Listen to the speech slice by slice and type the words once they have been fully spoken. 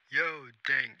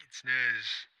Dank, it's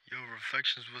Nez. Yo,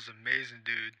 Reflections was amazing,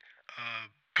 dude.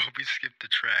 But we skipped the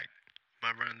track.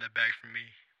 Mind running that back for me,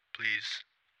 please?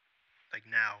 Like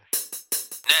now.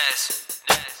 Nez.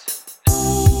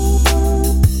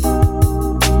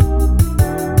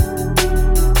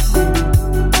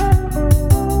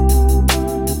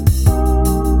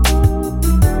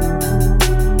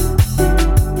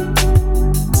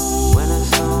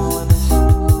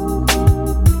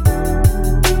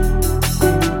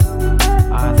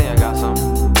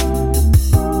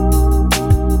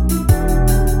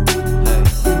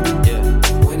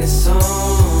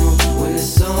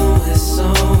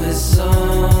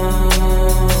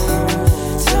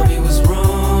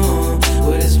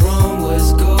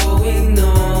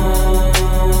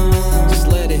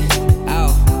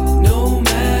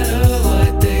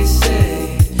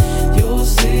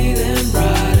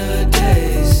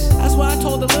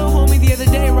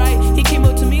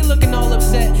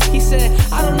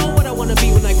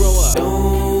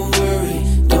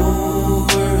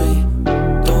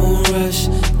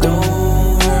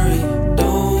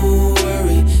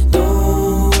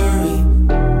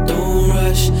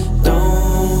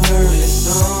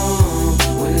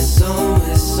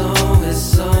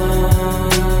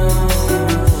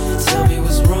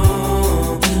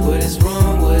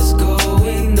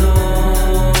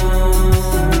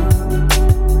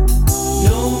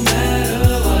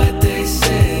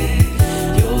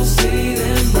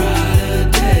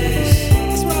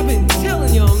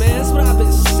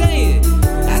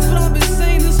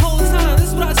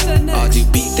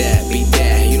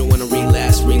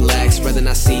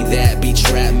 See that, be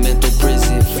trapped, mental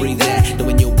prison, free that.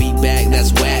 Knowing you'll be back,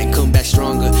 that's whack. Come back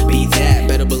stronger, be that.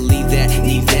 Better believe that,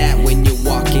 need that. When you're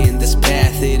walking this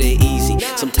path, it ain't easy,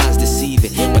 sometimes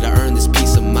deceiving. But I earned this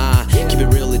peace of mind. Keep it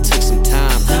real, it took some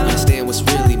time. Understand what's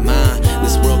really mine.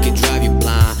 This world can drive you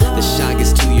blind. The shine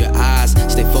gets to your eyes.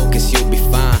 Stay focused, you'll be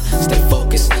fine. Stay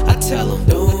focused, I tell them.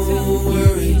 Don't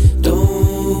worry,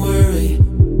 don't worry.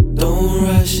 Don't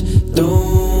rush,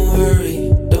 don't worry.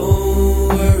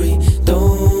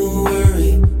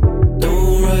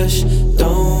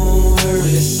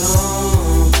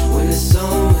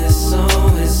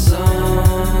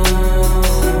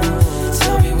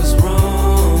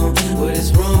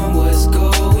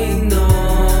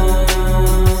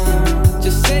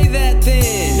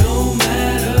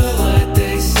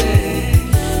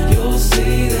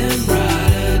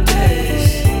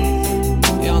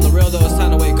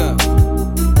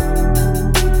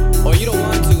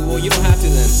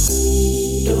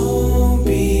 Don't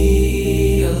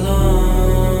be alone.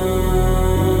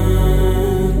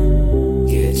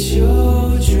 Get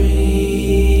your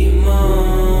dream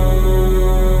on.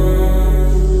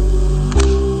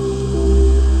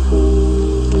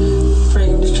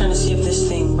 Frank, I'm just trying to see if this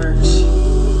thing works.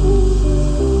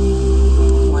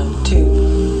 1, 2.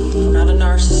 I'm not a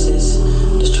narcissist.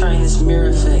 I'm just trying this mirror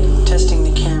effect. Testing